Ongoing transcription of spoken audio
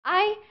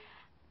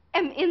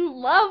am in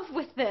love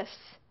with this.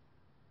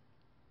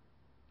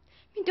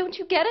 I mean, don't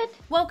you get it?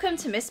 Welcome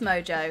to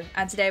MsMojo,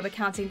 and today we're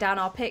counting down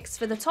our picks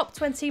for the top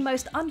 20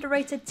 most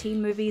underrated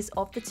teen movies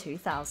of the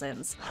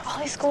 2000s. All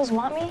these schools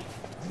want me?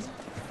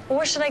 Well,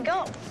 where should I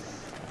go?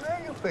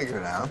 Well, you'll figure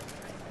it out.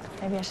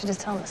 Maybe I should just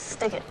tell them to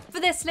stick it.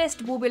 For this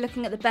list, we'll be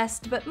looking at the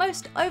best but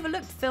most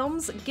overlooked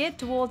films geared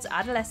towards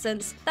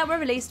adolescents that were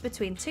released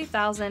between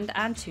 2000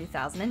 and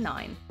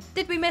 2009.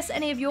 Did we miss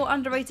any of your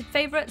underrated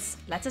favourites?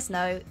 Let us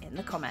know in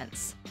the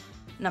comments.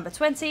 Number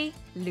 20,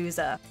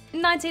 Loser.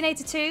 In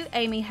 1982,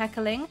 Amy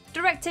Heckerling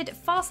directed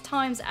Fast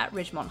Times at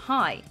Ridgemont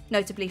High,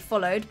 notably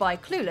followed by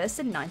Clueless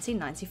in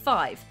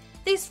 1995.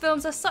 These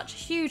films are such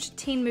huge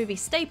teen movie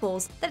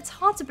staples that it's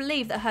hard to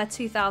believe that her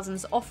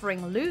 2000s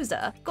offering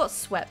Loser got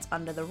swept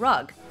under the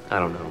rug. I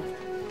don't know.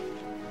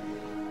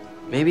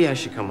 Maybe I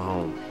should come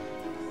home.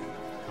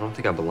 I don't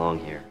think I belong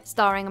here.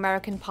 Starring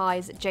American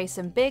Pie's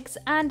Jason Biggs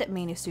and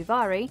Mina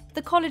Suvari,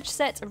 the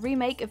college-set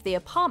remake of The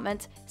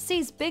Apartment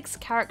sees Biggs'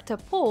 character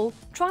Paul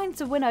trying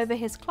to win over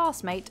his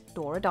classmate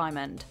Dora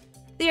Diamond.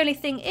 The only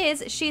thing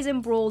is, she's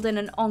embroiled in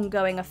an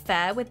ongoing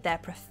affair with their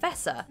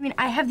professor. I mean,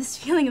 I have this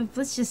feeling of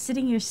bliss just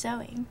sitting here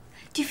sewing.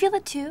 Do you feel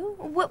it too?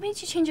 What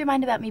made you change your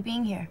mind about me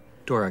being here?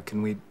 Dora,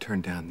 can we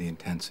turn down the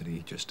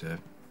intensity just a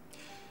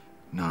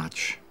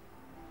notch?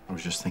 I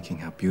was just thinking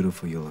how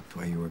beautiful you looked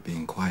while you were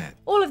being quiet.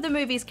 All of the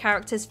movie's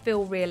characters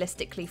feel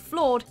realistically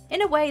flawed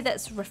in a way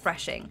that's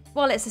refreshing,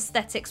 while its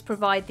aesthetics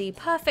provide the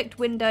perfect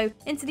window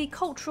into the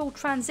cultural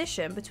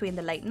transition between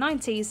the late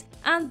 90s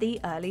and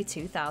the early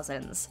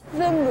 2000s.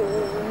 The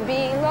moon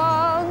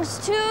belongs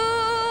to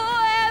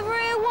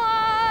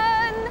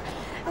everyone.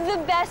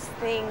 The best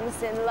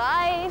things in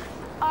life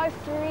are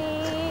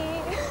free.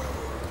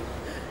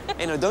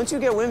 Hey, no, don't you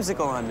get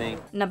whimsical on me.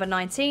 Number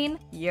 19,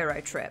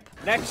 Eurotrip.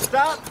 Next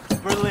stop,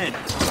 Berlin.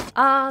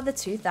 Ah, the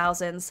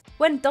 2000s,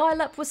 when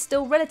dial-up was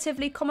still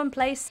relatively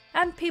commonplace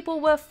and people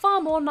were far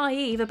more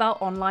naive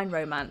about online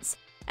romance.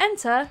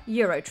 Enter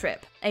Eurotrip,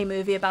 a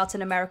movie about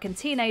an American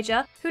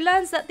teenager who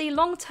learns that the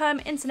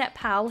long-term internet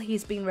pal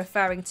he's been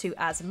referring to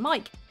as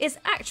Mike is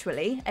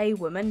actually a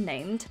woman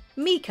named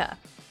Mika.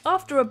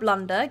 After a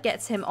blunder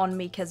gets him on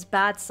Mika's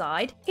bad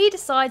side, he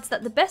decides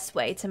that the best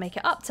way to make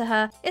it up to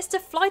her is to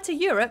fly to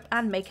Europe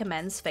and make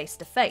amends face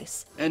to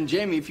face. And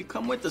Jamie, if you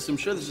come with us, I'm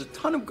sure there's a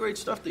ton of great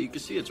stuff that you can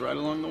see. It's right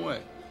along the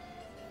way.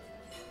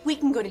 We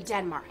can go to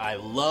Denmark. I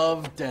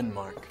love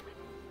Denmark.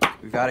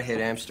 We gotta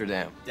hit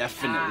Amsterdam.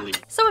 Definitely.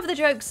 Some of the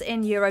jokes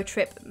in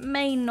Eurotrip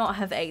may not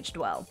have aged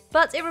well,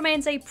 but it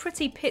remains a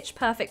pretty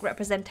pitch-perfect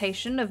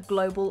representation of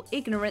global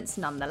ignorance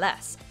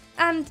nonetheless.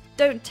 And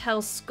don't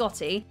tell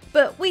Scotty,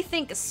 but we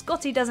think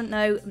Scotty Doesn't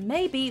Know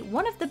may be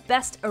one of the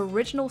best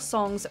original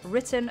songs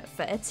written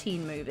for a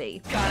teen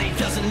movie. Scotty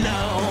doesn't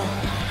know,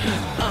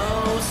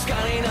 oh,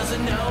 Scotty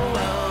doesn't know,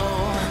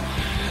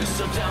 oh.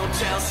 So don't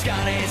tell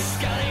Scotty,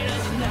 Scotty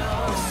doesn't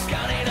know,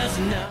 Scotty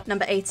doesn't know.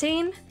 Number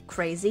 18,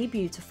 Crazy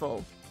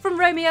Beautiful. From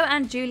Romeo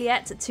and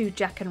Juliet to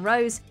Jack and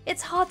Rose,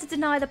 it's hard to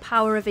deny the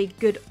power of a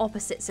good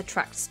opposites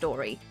attract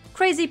story.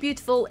 Crazy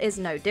Beautiful is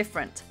no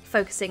different,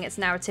 focusing its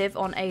narrative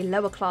on a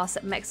lower-class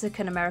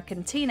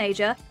Mexican-American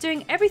teenager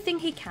doing everything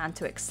he can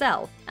to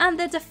excel, and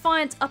the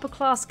defiant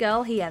upper-class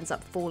girl he ends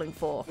up falling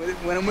for.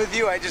 When I'm with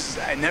you,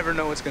 I never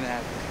know what's gonna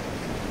happen.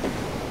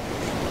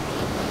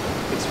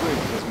 It's weird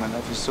because my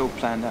life is so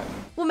planned out.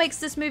 What makes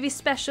this movie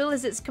special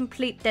is its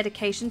complete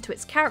dedication to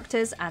its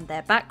characters and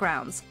their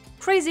backgrounds.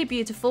 Crazy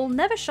Beautiful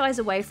never shies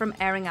away from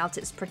airing out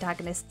its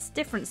protagonists'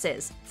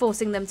 differences,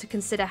 forcing them to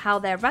consider how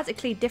their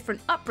radically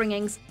different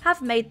upbringings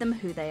have made them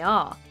who they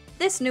are.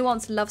 This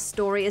nuanced love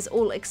story is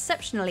all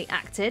exceptionally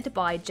acted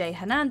by Jay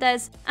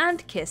Hernandez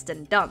and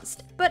Kirsten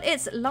Dunst, but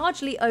it's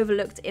largely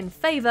overlooked in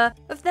favour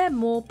of their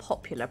more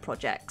popular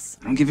projects.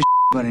 I don't give a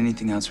about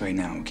anything else right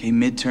now, okay?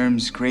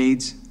 Midterms,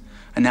 grades,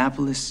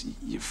 Annapolis,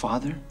 your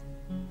father.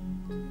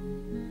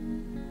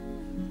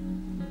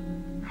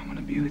 I want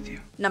to be with you.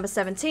 Number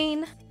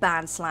 17,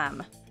 Band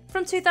Slam.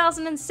 From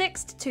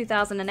 2006 to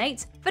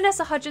 2008,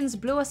 Vanessa Hudgens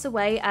blew us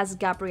away as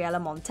Gabriela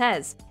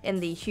Montez in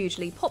the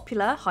hugely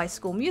popular High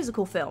School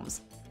Musical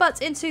films.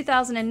 But in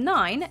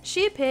 2009,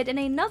 she appeared in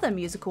another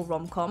musical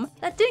rom-com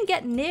that didn't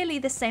get nearly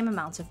the same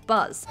amount of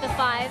buzz. The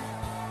 5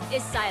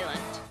 is silent.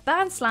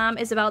 Band Slam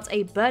is about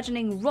a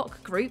burgeoning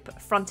rock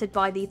group fronted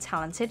by the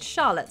talented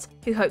Charlotte,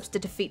 who hopes to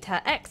defeat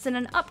her ex in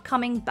an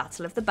upcoming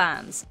Battle of the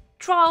Bands.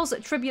 Trials,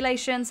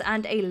 tribulations,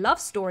 and a love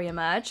story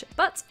emerge,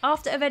 but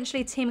after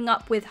eventually teaming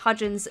up with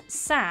Hudgens'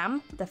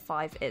 Sam, the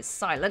 5 is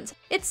silent,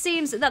 it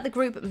seems that the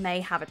group may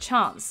have a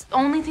chance. The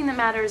only thing that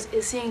matters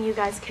is seeing you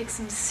guys kick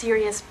some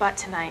serious butt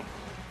tonight.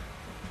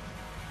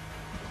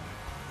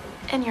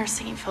 And you're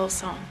singing Phil's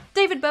song.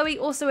 David Bowie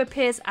also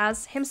appears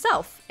as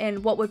himself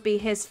in what would be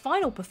his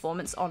final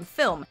performance on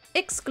film,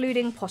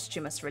 excluding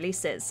posthumous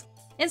releases.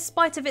 In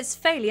spite of its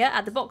failure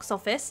at the box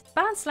office,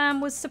 Band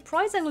Slam was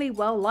surprisingly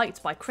well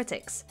liked by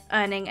critics,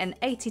 earning an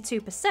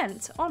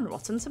 82% on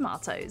Rotten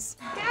Tomatoes.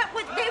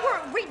 They were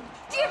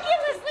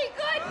ridiculously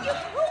good! Who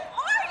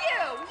are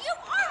you? You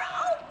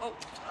are,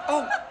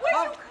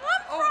 where did you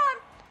come from?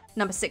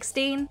 Number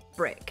 16,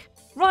 Brick.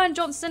 Rian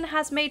Johnson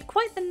has made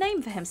quite the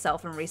name for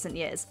himself in recent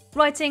years,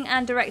 writing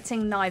and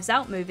directing Knives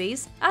Out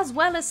movies, as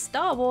well as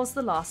Star Wars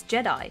The Last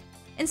Jedi.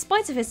 In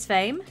spite of his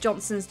fame,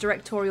 Johnson's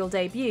directorial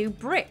debut,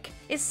 Brick,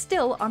 is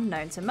still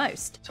unknown to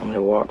most. So I'm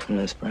gonna walk from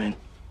this, brain.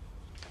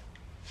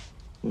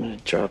 I'm gonna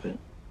drop it.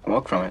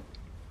 Walk from it.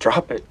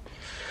 Drop it.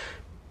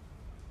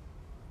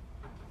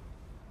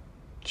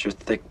 It's your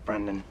thick,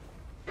 Brendan.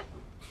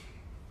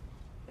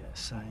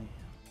 Yes, I am.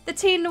 The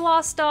teen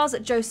noir stars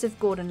Joseph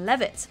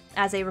Gordon-Levitt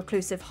as a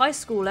reclusive high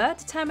schooler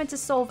determined to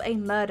solve a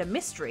murder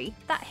mystery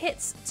that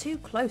hits too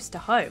close to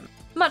home.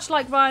 Much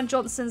like Rian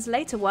Johnson's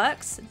later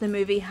works, the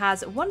movie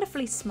has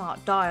wonderfully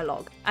smart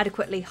dialogue,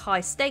 adequately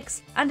high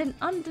stakes, and an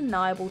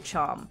undeniable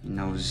charm.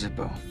 No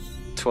Zippo.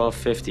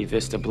 1250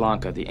 Vista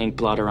Blanca, the ink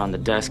blotter on the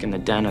desk in the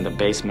den or the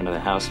basement of the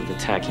house with the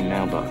tacky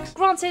mailbox.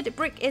 Granted,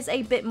 Brick is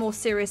a bit more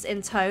serious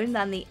in tone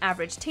than the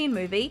average teen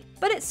movie,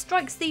 but it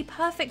strikes the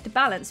perfect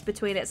balance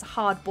between its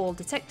hardball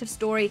detective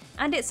story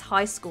and its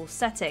high school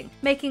setting,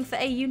 making for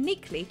a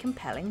uniquely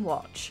compelling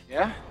watch.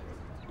 Yeah?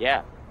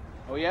 Yeah.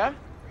 Oh yeah?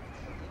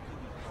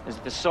 There's a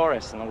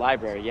thesaurus in the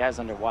library. Yeah's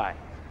under Y.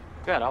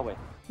 Good, I'll wait.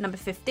 Number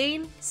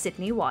 15,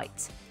 Sydney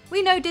White.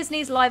 We know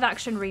Disney's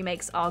live-action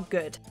remakes are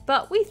good,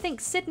 but we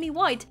think Sydney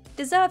White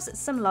deserves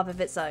some love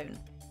of its own.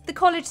 The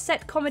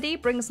college-set comedy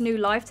brings new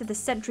life to the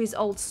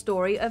centuries-old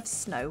story of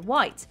Snow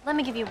White. Let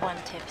me give you one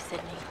tip,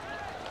 Sydney.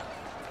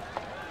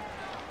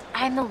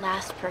 I'm the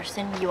last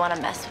person you want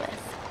to mess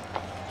with.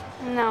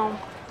 No,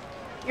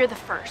 you're the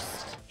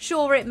first.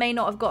 Sure, it may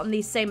not have gotten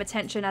the same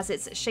attention as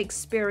its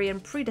Shakespearean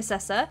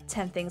predecessor,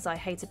 10 Things I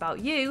Hate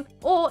About You,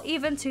 or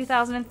even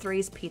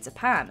 2003's Peter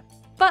Pan.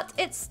 But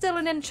it's still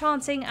an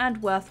enchanting and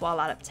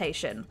worthwhile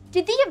adaptation.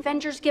 Did the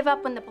Avengers give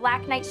up when the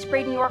Black Knight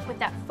sprayed New York with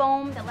that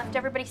foam that left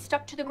everybody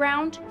stuck to the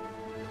ground?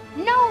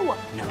 No!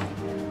 No.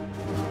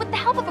 With the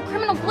help of a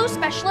criminal glue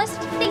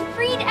specialist, they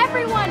freed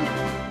everyone!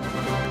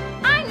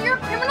 I'm your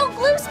criminal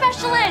glue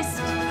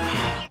specialist!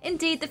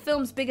 Indeed, the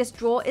film's biggest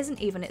draw isn't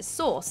even its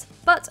source,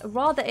 but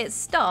rather its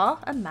star,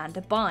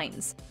 Amanda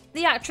Bynes.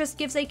 The actress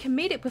gives a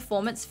comedic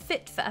performance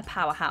fit for a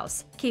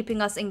powerhouse,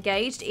 keeping us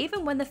engaged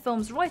even when the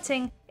film's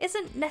writing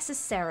isn't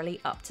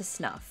necessarily up to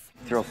snuff.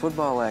 Throw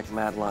football like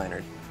Matt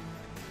Leinart.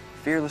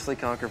 Fearlessly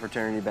conquer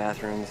fraternity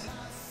bathrooms.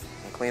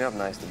 And clean up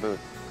nice to boot.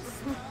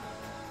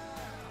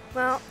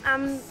 Well,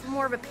 I'm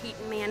more of a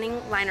Peyton Manning.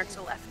 Leinert's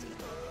a lefty.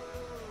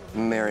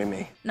 Marry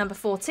me. Number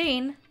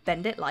 14,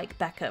 Bend It Like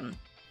Beckham.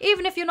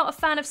 Even if you're not a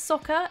fan of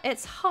soccer,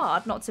 it's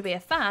hard not to be a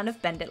fan of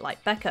Bend It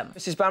Like Beckham.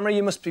 Mrs. Bamry,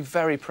 you must be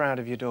very proud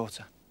of your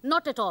daughter.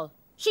 Not at all.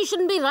 She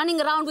shouldn't be running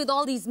around with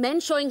all these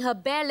men showing her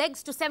bare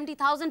legs to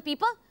 70,000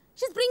 people.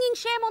 She's bringing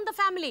shame on the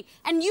family,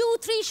 and you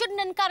three shouldn't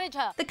encourage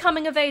her. The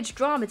coming-of-age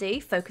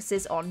dramedy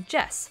focuses on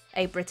Jess,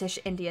 a British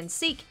Indian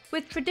Sikh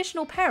with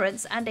traditional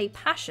parents and a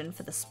passion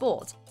for the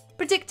sport.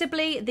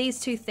 Predictably,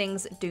 these two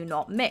things do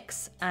not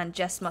mix, and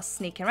Jess must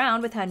sneak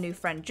around with her new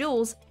friend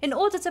Jules in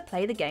order to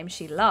play the game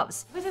she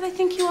loves. Where do they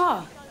think you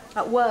are?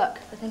 At work.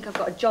 I think I've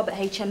got a job at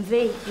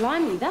HMV.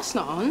 Blimey, that's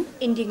not on.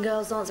 Indian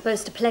girls aren't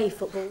supposed to play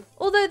football.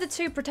 Although the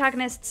two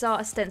protagonists are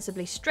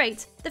ostensibly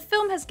straight, the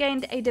film has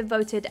gained a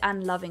devoted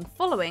and loving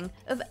following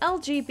of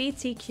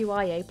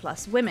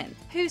LGBTQIA+ women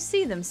who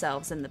see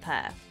themselves in the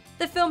pair.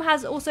 The film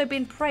has also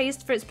been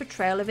praised for its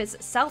portrayal of its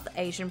South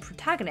Asian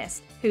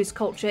protagonist, whose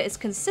culture is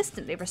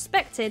consistently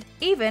respected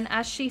even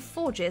as she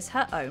forges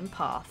her own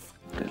path.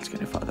 What else can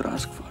your father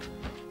ask for?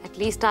 At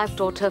least I've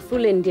taught her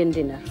full Indian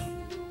dinner.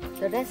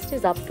 The rest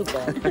is up to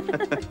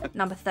God.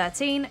 Number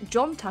 13,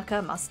 John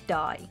Tucker Must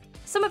Die.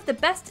 Some of the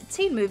best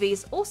teen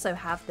movies also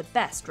have the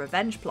best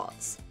revenge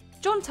plots.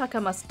 John Tucker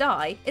Must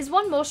Die is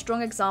one more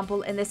strong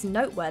example in this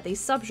noteworthy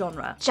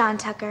subgenre. John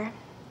Tucker,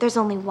 there's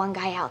only one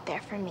guy out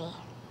there for me.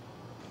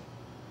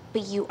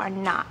 But you are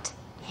not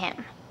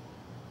him.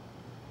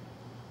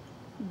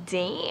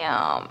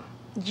 Damn.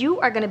 You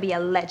are gonna be a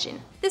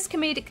legend. This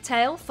comedic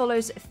tale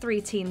follows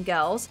three teen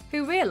girls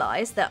who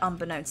realise that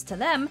unbeknownst to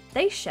them,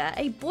 they share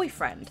a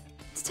boyfriend.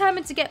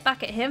 Determined to get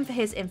back at him for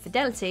his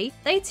infidelity,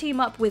 they team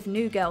up with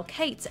new girl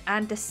Kate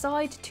and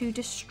decide to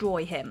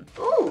destroy him.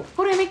 Ooh,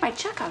 who do I make my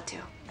check out to?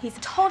 He's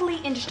totally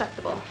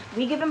indestructible.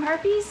 We give him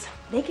herpes,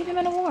 they give him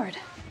an award.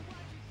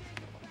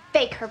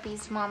 Fake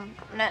herpes, Mom.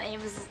 No,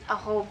 it was a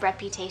whole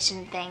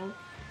reputation thing.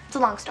 It's a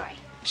long story.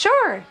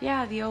 Sure,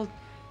 yeah, the old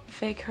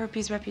fake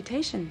herpes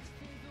reputation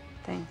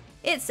thing.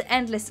 It's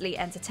endlessly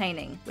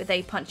entertaining, with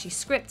a punchy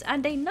script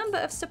and a number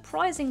of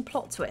surprising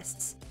plot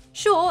twists.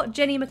 Sure,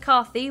 Jenny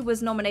McCarthy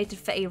was nominated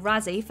for a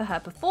Razzie for her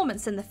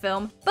performance in the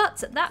film,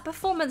 but that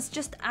performance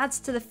just adds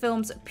to the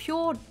film's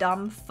pure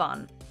dumb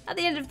fun. At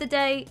the end of the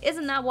day,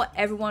 isn't that what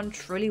everyone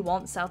truly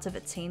wants out of a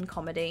teen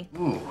comedy?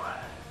 Ooh,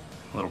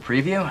 a little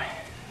preview?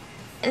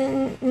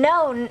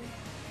 No,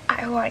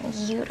 I want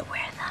you to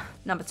wear them.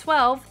 Number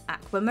 12,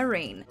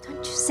 Aquamarine.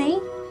 Don't you see?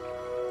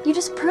 You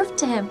just proved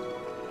to him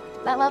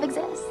that love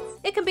exists.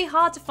 It can be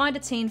hard to find a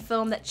teen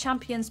film that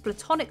champions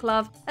platonic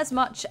love as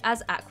much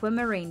as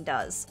Aquamarine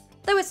does.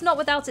 Though it's not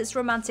without its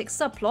romantic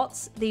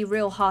subplots, the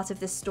real heart of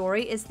this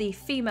story is the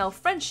female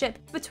friendship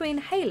between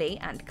Hayley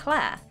and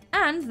Claire,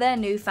 and their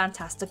new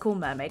fantastical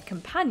mermaid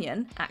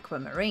companion,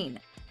 Aquamarine.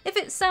 If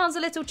it sounds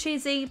a little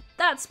cheesy,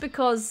 that's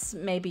because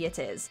maybe it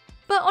is.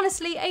 But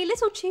honestly, a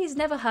little cheese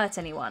never hurt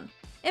anyone.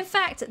 In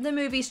fact, the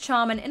movie's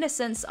charm and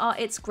innocence are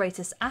its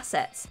greatest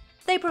assets.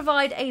 They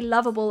provide a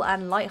lovable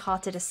and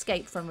light-hearted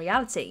escape from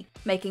reality,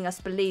 making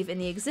us believe in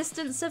the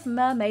existence of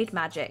mermaid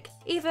magic,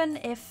 even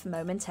if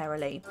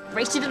momentarily.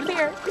 Race you to the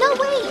pier. No,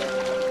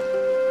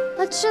 wait!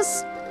 Let's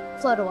just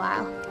float a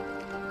while.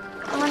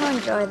 I want to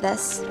enjoy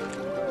this.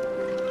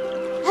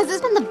 Has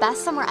this been the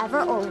best summer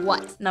ever, or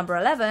what? Number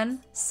 11,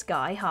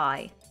 Sky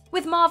High.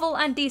 With Marvel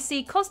and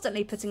DC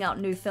constantly putting out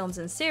new films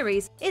and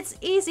series, it's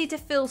easy to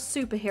feel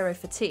superhero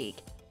fatigue.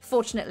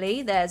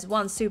 Fortunately, there's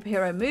one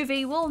superhero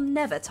movie we'll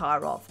never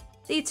tire of.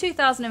 The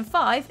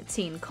 2005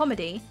 teen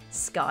comedy,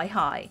 Sky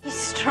High. He's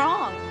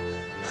strong.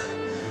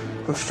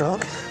 I'm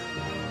strong?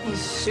 He's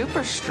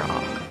super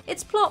strong.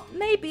 Its plot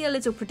may be a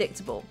little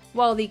predictable,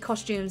 while the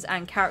costumes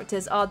and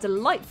characters are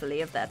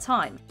delightfully of their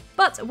time.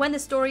 But when the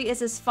story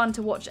is as fun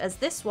to watch as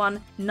this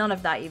one, none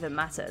of that even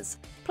matters.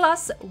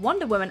 Plus,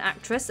 Wonder Woman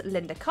actress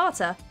Linda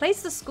Carter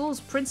plays the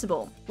school's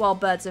principal, while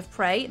Birds of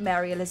Prey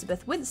Mary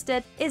Elizabeth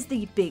Winstead is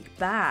the big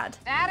bad.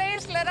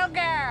 Daddy's little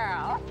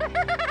girl.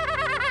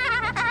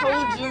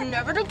 Told you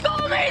never to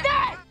call me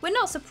that! We're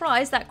not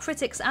surprised that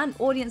critics and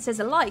audiences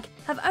alike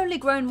have only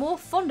grown more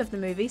fond of the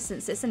movie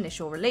since its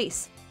initial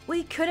release.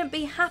 We couldn't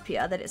be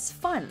happier that it's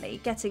finally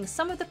getting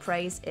some of the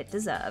praise it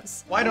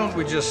deserves. Why don't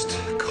we just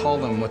call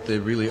them what they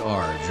really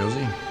are,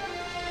 Josie?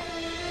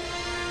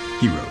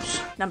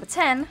 Heroes. Number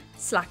 10,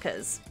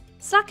 Slackers.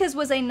 Slackers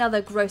was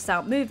another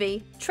gross-out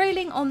movie,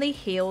 trailing on the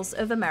heels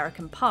of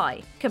American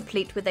Pie,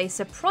 complete with a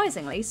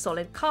surprisingly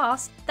solid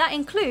cast that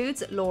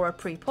includes Laura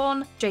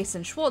Prepon,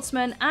 Jason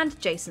Schwartzman, and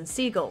Jason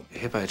Segel.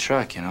 Hit by a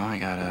truck, you know, I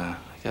got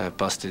a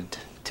busted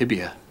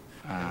tibia,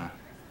 a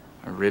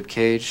rib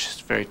cage,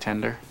 it's very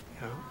tender.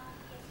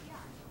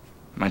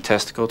 My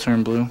testicle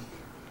turned blue.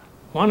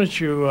 Why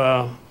don't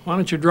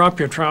you drop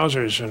your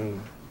trousers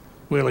and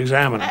we'll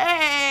examine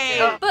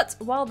them. But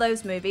while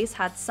those movies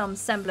had some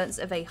semblance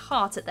of a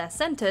heart at their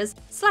centres,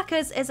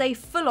 Slackers is a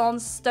full-on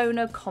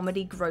stoner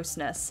comedy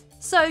grossness.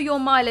 So your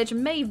mileage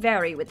may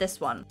vary with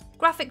this one.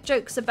 Graphic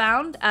jokes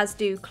abound, as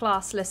do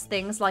classless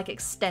things like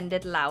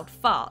extended loud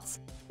farts.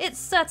 It's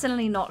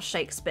certainly not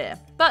Shakespeare,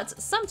 but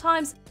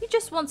sometimes you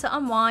just want to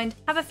unwind,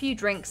 have a few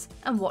drinks,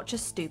 and watch a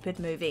stupid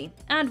movie.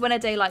 And when a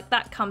day like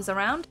that comes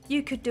around,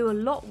 you could do a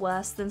lot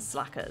worse than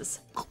Slackers.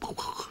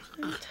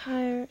 I'm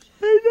tired.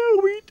 I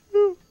know, me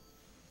too.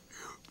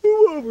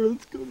 Move over,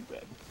 let's go to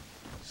bed.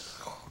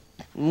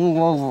 Move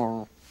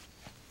over.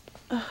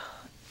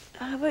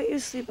 How about you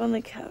sleep on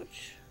the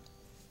couch?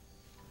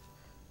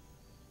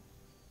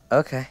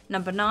 Okay.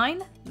 Number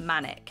 9,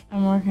 Manic.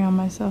 I'm working on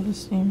my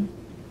self-esteem.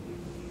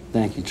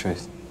 Thank you,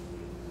 Trace.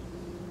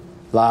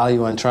 Lyle,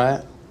 you want to try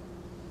it?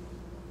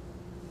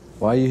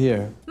 Why are you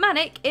here?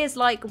 Manic is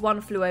like One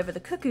Flew Over the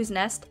Cuckoo's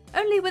Nest,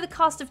 only with a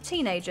cast of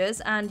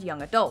teenagers and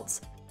young adults.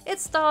 It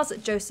stars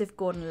Joseph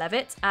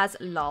Gordon-Levitt as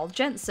Lyle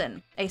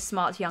Jensen, a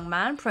smart young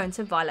man prone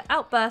to violent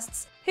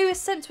outbursts who is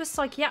sent to a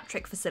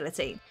psychiatric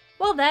facility.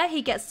 While there,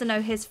 he gets to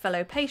know his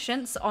fellow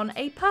patients on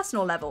a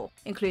personal level,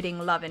 including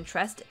love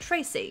interest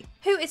Tracy,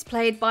 who is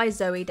played by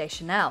Zooey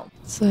Deschanel.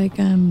 It's like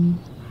I'm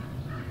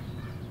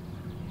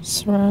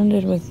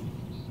surrounded with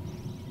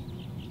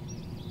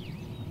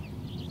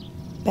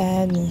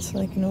badness,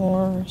 like an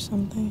aura or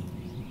something.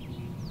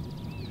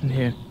 In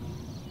here.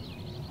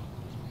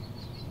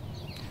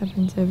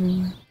 Happens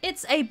everywhere.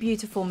 It's a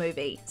beautiful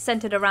movie,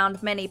 centered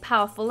around many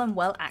powerful and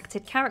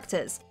well-acted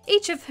characters,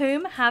 each of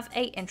whom have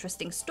an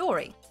interesting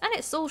story, and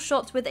it's all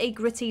shot with a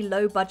gritty,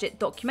 low-budget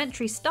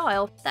documentary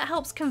style that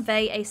helps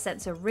convey a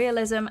sense of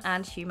realism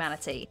and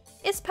humanity.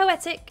 It's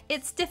poetic,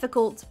 it's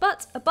difficult,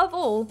 but above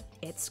all,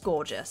 it's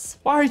gorgeous.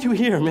 Why are you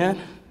here, man?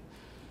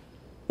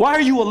 Why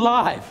are you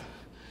alive?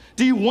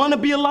 Do you want to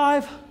be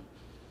alive?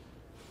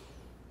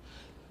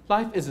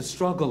 Life is a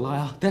struggle,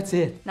 Lyle. That's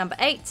it. Number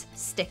 8,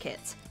 Stick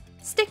It.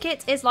 Stick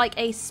It is like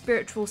a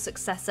spiritual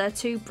successor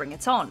to Bring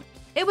It On.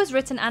 It was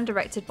written and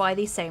directed by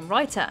the same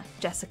writer,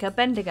 Jessica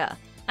Bendiger,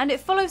 and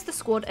it follows the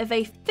squad of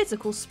a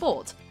physical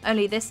sport,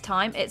 only this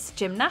time it's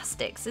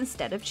gymnastics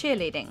instead of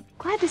cheerleading.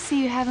 Glad to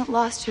see you haven't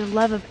lost your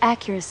love of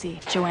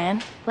accuracy,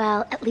 Joanne.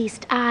 Well, at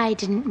least I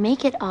didn't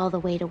make it all the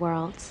way to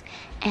Worlds.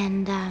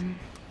 And,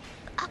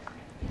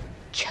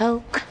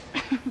 choke.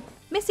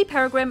 Missy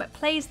Peregrym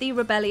plays the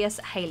rebellious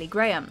Hayley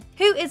Graham,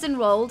 who is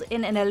enrolled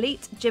in an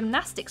elite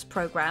gymnastics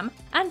program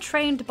and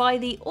trained by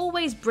the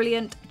always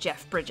brilliant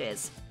Jeff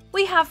Bridges.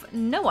 We have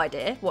no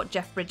idea what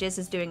Jeff Bridges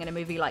is doing in a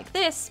movie like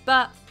this,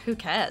 but who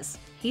cares?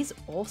 He's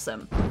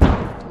awesome.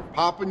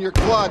 Popping your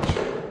clutch.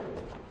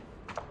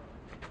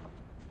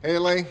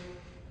 Hayley,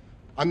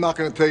 I'm not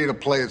going to tell you to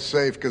play it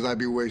safe because I'd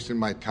be wasting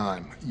my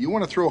time. You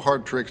want to throw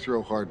hard tricks,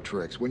 throw hard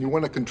tricks. When you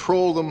want to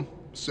control them,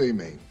 see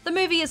me. The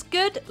movie is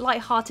good,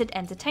 light-hearted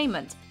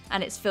entertainment,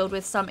 and it's filled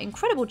with some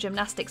incredible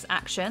gymnastics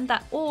action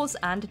that awes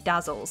and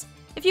dazzles.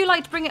 If you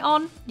liked Bring It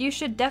On, you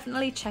should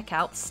definitely check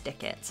out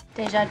Stick It.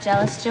 Deja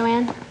jealous,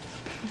 Joanne?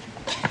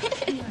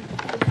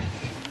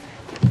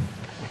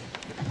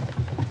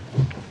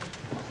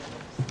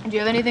 Do you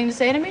have anything to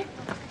say to me?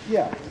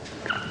 Yeah.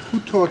 Who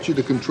taught you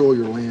to control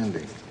your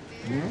landing?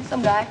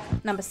 Some guy.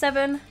 Number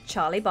 7,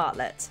 Charlie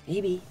Bartlett.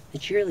 Maybe the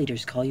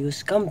cheerleaders call you a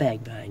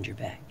scumbag behind your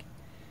back.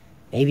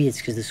 Maybe it's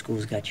because the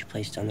school's got you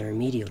placed on the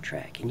remedial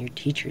track and your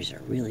teachers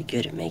are really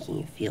good at making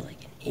you feel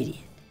like an idiot.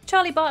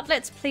 Charlie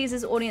Bartlett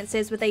pleases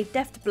audiences with a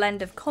deft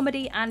blend of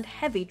comedy and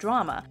heavy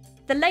drama.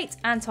 The late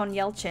Anton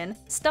Yelchin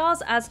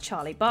stars as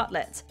Charlie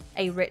Bartlett,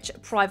 a rich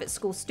private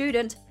school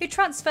student who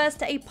transfers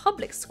to a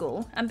public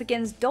school and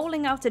begins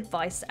doling out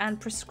advice and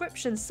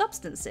prescription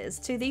substances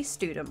to the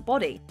student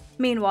body.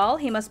 Meanwhile,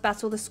 he must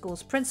battle the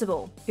school's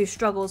principal, who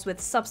struggles with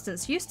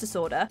substance use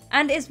disorder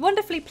and is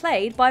wonderfully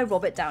played by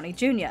Robert Downey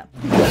Jr.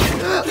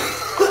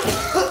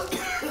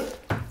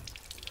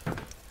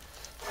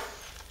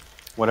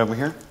 What over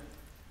here?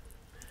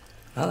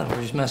 Nothing,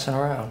 we're just messing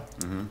around.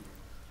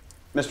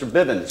 Mr.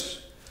 Bibbins.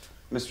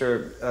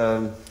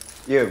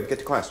 You, get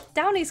to class.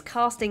 Downey's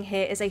casting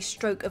here is a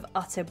stroke of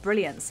utter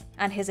brilliance,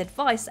 and his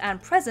advice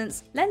and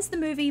presence lends the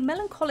movie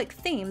melancholic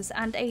themes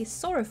and a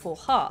sorrowful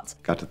heart.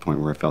 Got to the point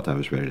where I felt I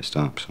was ready to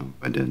stop, so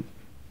I did.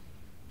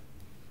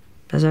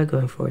 How's that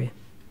going for you?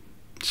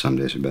 Some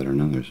days are better than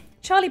others.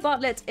 Charlie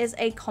Bartlett is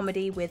a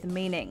comedy with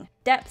meaning,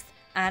 depth,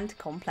 and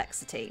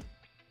complexity.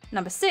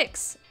 Number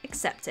 6,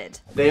 Accepted.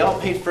 They all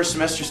paid first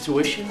semester's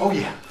tuition? Oh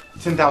yeah,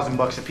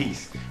 $10,000 a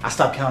piece. I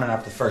stopped counting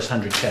after the first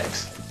 100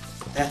 checks.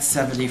 That's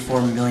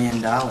 $74 million.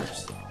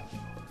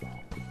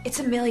 It's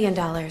 $1 million,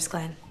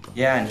 Glenn.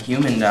 Yeah, in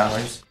human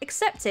dollars.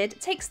 Accepted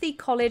takes the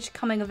college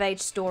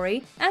coming-of-age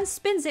story and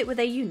spins it with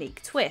a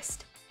unique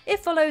twist.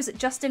 It follows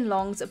Justin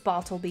Long's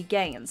Bartleby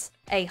Gaines,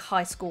 a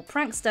high school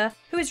prankster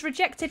who is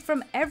rejected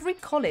from every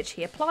college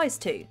he applies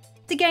to.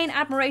 To gain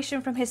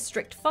admiration from his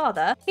strict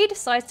father, he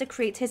decides to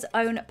create his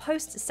own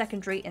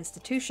post-secondary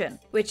institution,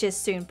 which is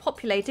soon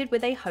populated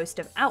with a host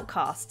of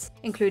outcasts,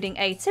 including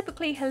a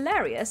typically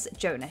hilarious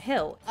Jonah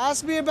Hill.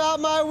 Ask me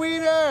about my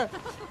wiener!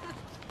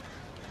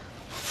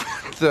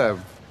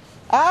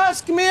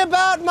 Ask me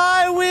about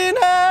my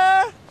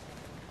wiener!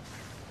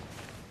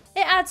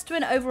 It adds to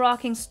an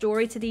overarching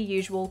story to the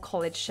usual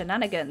college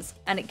shenanigans,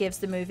 and it gives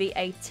the movie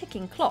a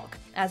ticking clock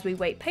as we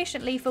wait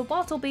patiently for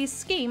Bartleby's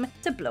scheme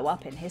to blow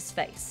up in his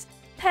face.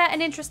 Pair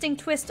an interesting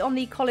twist on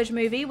the college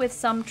movie with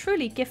some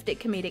truly gifted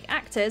comedic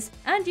actors,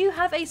 and you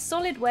have a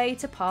solid way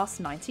to pass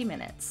 90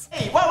 minutes.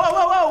 Hey,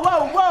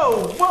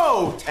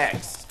 whoa,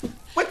 Tex.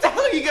 What the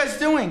hell are you guys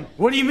doing?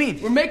 What do you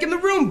mean? We're making the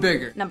room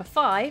bigger. Number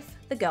 5,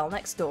 The Girl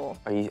Next Door.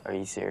 Are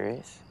you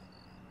serious?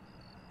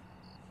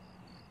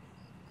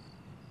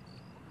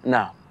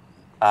 No.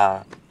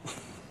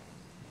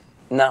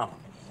 No,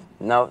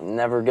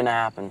 never gonna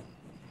happen.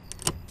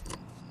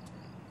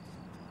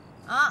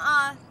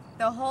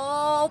 The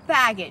whole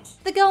package.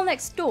 The Girl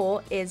Next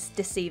Door is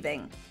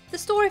deceiving. The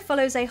story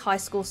follows a high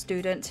school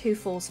student who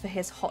falls for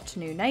his hot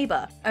new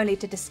neighbour, only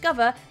to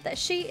discover that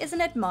she is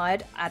an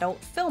admired adult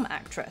film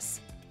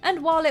actress.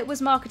 And while it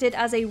was marketed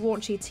as a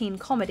raunchy teen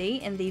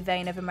comedy in the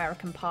vein of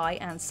American Pie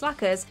and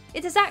Slackers,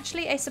 it is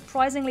actually a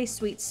surprisingly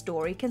sweet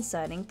story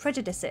concerning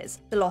prejudices,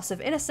 the loss of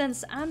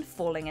innocence, and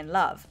falling in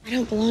love. I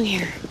don't belong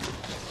here.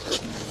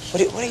 What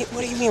do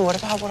you mean? What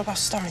about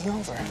starting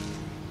over?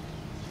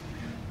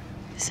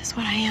 This is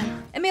what I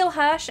am. Emile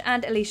Hirsch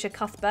and Alicia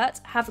Cuthbert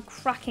have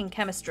cracking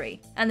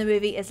chemistry, and the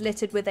movie is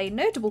littered with a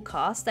notable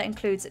cast that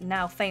includes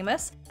now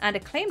famous and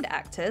acclaimed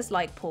actors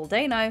like Paul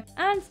Dano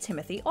and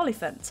Timothy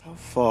Olyphant. How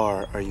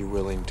far are you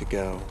willing to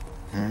go?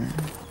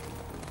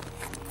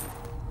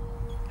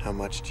 How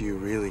much do you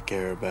really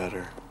care about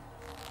her?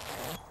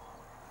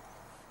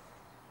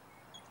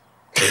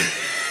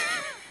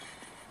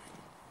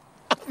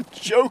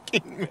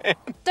 Joking, man.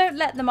 Don't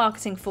let the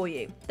marketing fool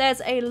you.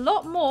 There's a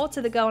lot more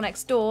to The Girl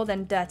Next Door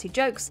than dirty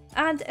jokes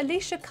and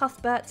Alicia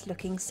Cuthbert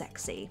looking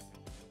sexy.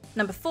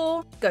 Number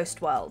 4,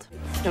 Ghost World.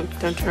 Don't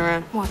turn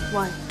around.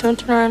 What? Don't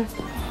turn around.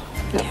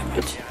 Damn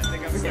it.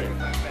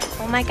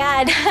 Oh my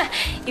god.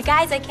 You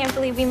guys, I can't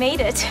believe we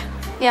made it.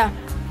 Yeah.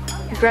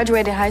 You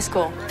graduated high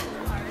school.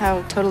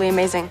 How totally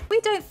amazing. We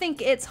don't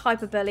think it's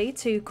hyperbole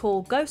to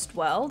call Ghost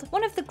World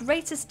one of the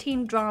greatest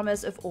teen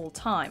dramas of all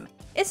time.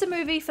 It's a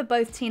movie for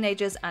both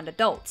teenagers and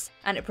adults,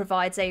 and it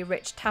provides a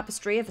rich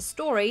tapestry of a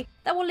story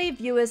that will leave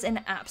viewers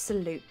in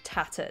absolute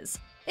tatters.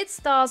 It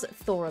stars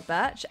Thora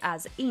Birch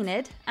as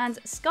Enid and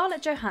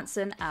Scarlett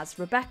Johansson as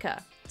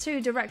Rebecca, two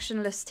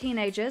directionless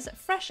teenagers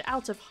fresh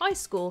out of high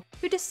school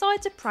who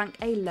decide to prank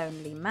a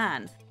lonely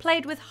man,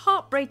 played with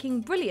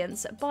heartbreaking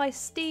brilliance by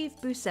Steve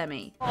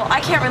Buscemi. Well,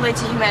 I can't relate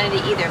to humanity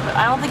either, but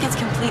I don't think it's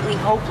completely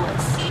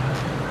hopeless.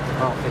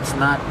 Well, it's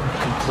not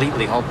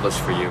completely hopeless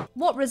for you.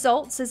 What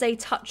results is a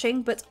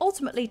touching but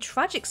ultimately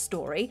tragic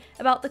story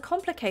about the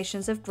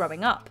complications of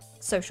growing up,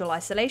 social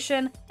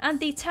isolation, and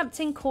the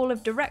tempting call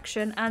of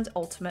direction and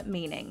ultimate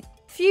meaning.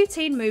 Few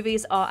teen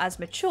movies are as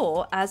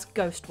mature as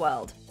Ghost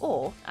World,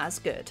 or as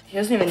good. He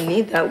doesn't even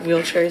need that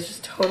wheelchair, he's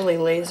just totally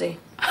lazy.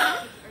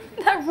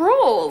 That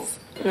rules!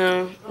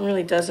 No, it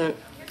really doesn't.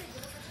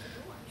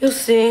 You'll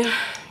see.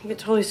 I get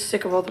totally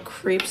sick of all the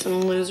creeps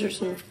and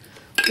losers and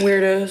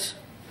weirdos.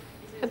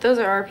 But those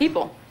are our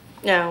people.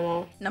 Yeah,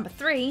 well. Number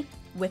 3,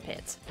 Whip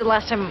It. The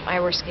last time I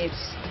wore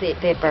skates, they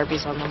had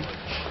Barbies on them.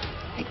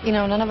 You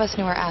know, none of us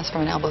knew our ass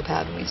from an elbow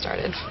pad when we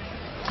started.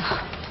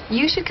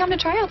 You should come to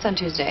tryouts on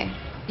Tuesday.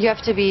 You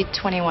have to be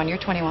 21. You're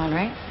 21,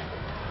 right?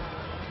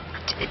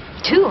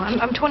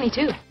 I'm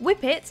 22.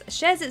 Whip It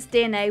shares its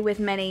DNA with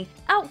many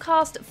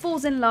outcast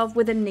falls in love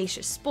with a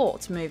niche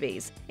sport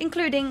movies,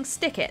 including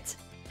Stick It.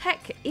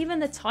 Heck, even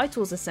the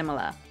titles are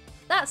similar.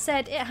 That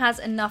said, it has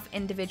enough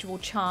individual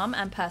charm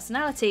and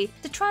personality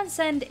to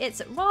transcend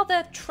its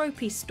rather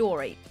tropey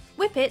story.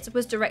 Whip It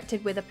was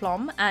directed with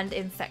aplomb and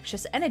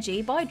infectious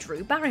energy by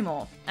Drew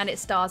Barrymore, and it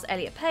stars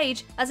Elliot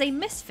Page as a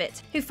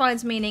misfit who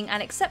finds meaning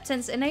and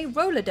acceptance in a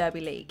roller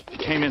derby league.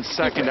 Came in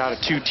second out of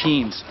 2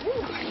 teams.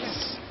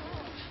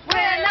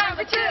 We're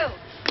number 2!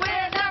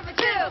 We're number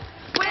 2!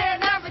 We're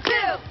number 2!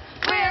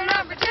 We're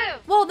number 2!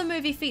 While the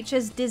movie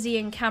features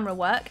dizzying camera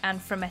work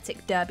and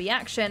frenetic derby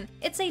action,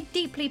 it's a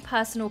deeply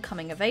personal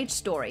coming-of-age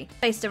story,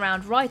 based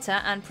around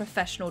writer and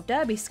professional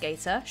derby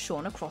skater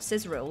Shauna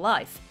Cross's real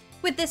life.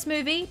 With this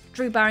movie,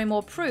 Drew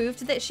Barrymore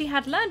proved that she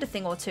had learned a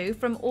thing or two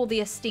from all the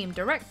esteemed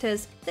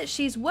directors that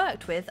she's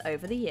worked with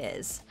over the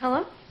years.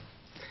 Hello?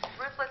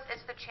 Ruthless,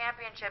 it's the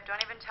championship.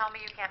 Don't even tell me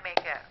you can't make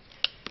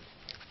it.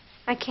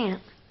 I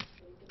can't.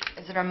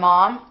 Is it her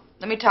mom?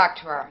 Let me talk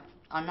to her.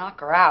 I'll knock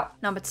her out.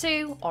 Number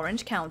 2,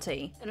 Orange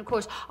County. And of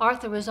course,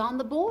 Arthur is on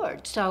the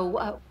board,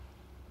 so...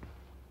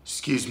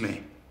 Excuse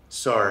me.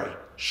 Sorry.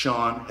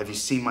 Sean, have you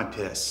seen my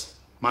piss?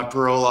 My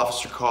parole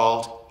officer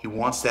called. He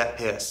wants that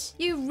piss.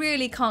 You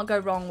really can't go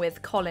wrong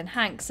with Colin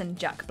Hanks and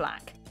Jack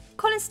Black.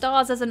 Colin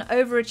stars as an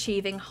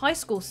overachieving high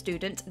school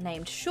student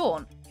named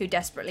Sean, who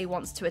desperately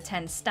wants to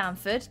attend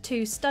Stanford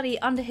to study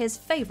under his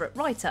favourite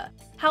writer.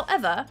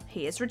 However,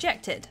 he is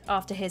rejected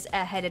after his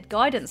airheaded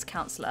guidance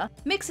counsellor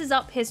mixes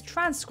up his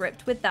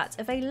transcript with that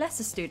of a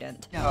lesser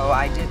student. No,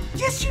 I didn't.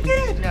 Yes, you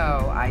did.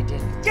 No, I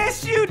didn't.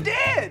 Yes, you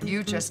did.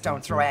 You just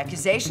don't throw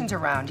accusations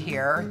around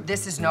here.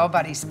 This is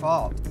nobody's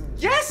fault.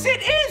 Yes,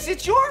 it is.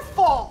 It's your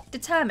fault.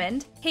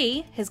 Determined,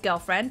 he, his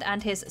girlfriend,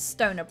 and his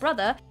stoner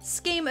brother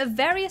scheme of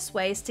various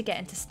ways to get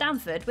into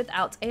Stanford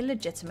without a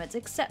legitimate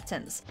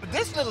acceptance.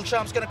 This little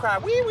chump's gonna cry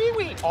wee wee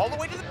wee all the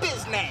way to the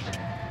biznang.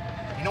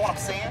 You know what I'm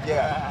saying?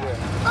 Yeah.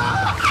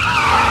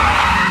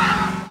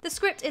 The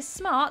script is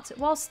smart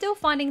while still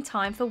finding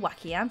time for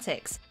wacky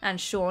antics, and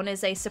Sean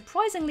is a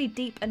surprisingly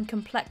deep and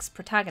complex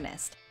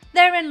protagonist.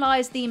 Therein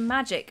lies the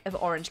magic of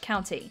Orange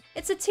County.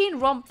 It's a teen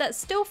romp that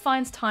still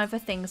finds time for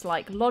things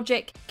like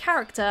logic,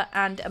 character,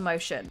 and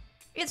emotion.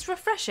 It's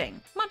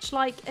refreshing, much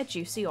like a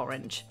juicy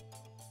orange.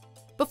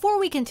 Before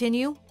we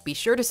continue, be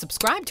sure to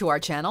subscribe to our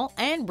channel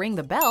and ring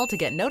the bell to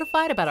get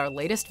notified about our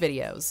latest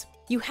videos.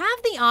 You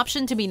have the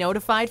option to be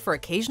notified for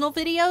occasional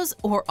videos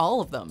or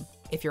all of them.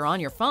 If you're on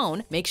your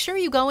phone, make sure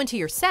you go into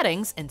your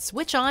settings and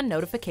switch on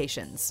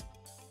notifications.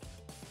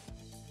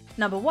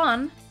 Number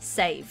 1,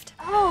 Saved.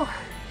 Oh,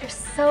 you're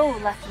so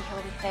lucky,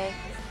 Hilary Faye.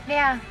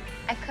 Yeah,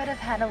 I could have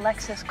had a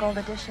Lexus Gold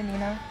Edition, you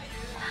know.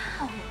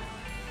 Wow.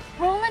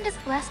 Roland is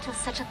blessed with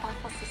such a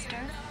thoughtful sister.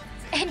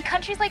 In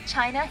countries like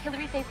China,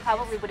 Hilary Faye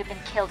probably would have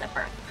been killed at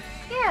birth.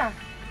 Yeah.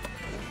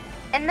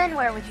 And then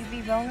where would you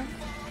be, Roland?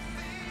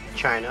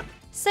 China.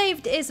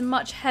 Saved is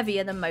much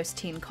heavier than most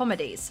teen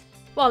comedies.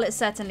 While it's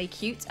certainly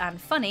cute and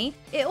funny,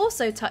 it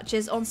also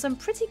touches on some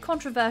pretty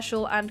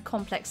controversial and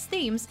complex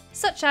themes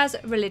such as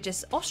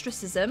religious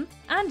ostracism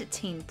and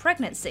teen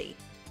pregnancy.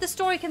 The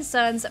story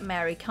concerns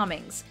Mary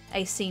Cummings,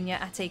 a senior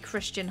at a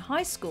Christian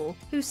high school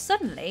who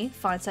suddenly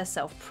finds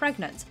herself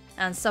pregnant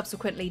and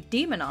subsequently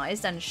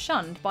demonized and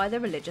shunned by the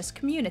religious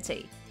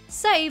community.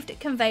 Saved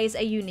conveys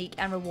a unique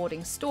and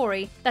rewarding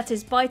story that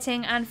is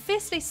biting and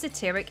fiercely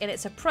satiric in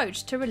its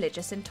approach to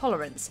religious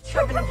intolerance.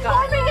 You're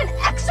performing an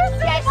exorcism?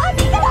 Yes.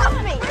 Get off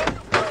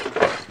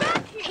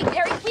me! Hey,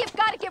 Mary, we have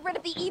got to get rid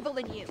of the evil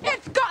in you.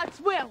 It's God's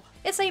will!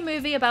 It's a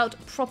movie about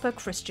proper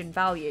Christian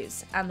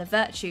values and the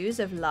virtues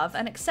of love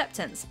and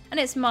acceptance, and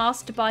it's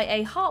masked by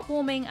a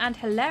heartwarming and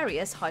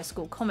hilarious high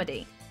school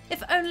comedy.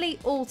 If only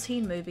all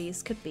teen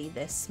movies could be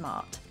this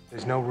smart.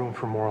 There's no room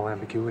for moral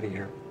ambiguity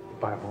here.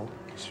 The Bible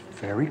is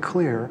very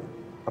clear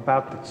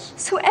about this.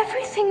 So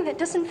everything that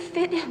doesn't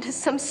fit into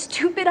some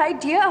stupid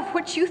idea of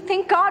what you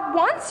think God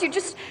wants, you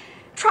just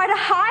try to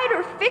hide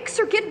or fix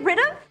or get rid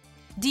of?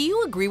 Do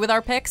you agree with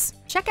our picks?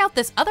 Check out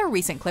this other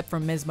recent clip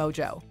from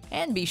MsMojo.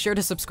 And be sure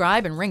to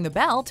subscribe and ring the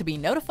bell to be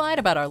notified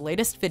about our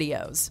latest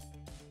videos.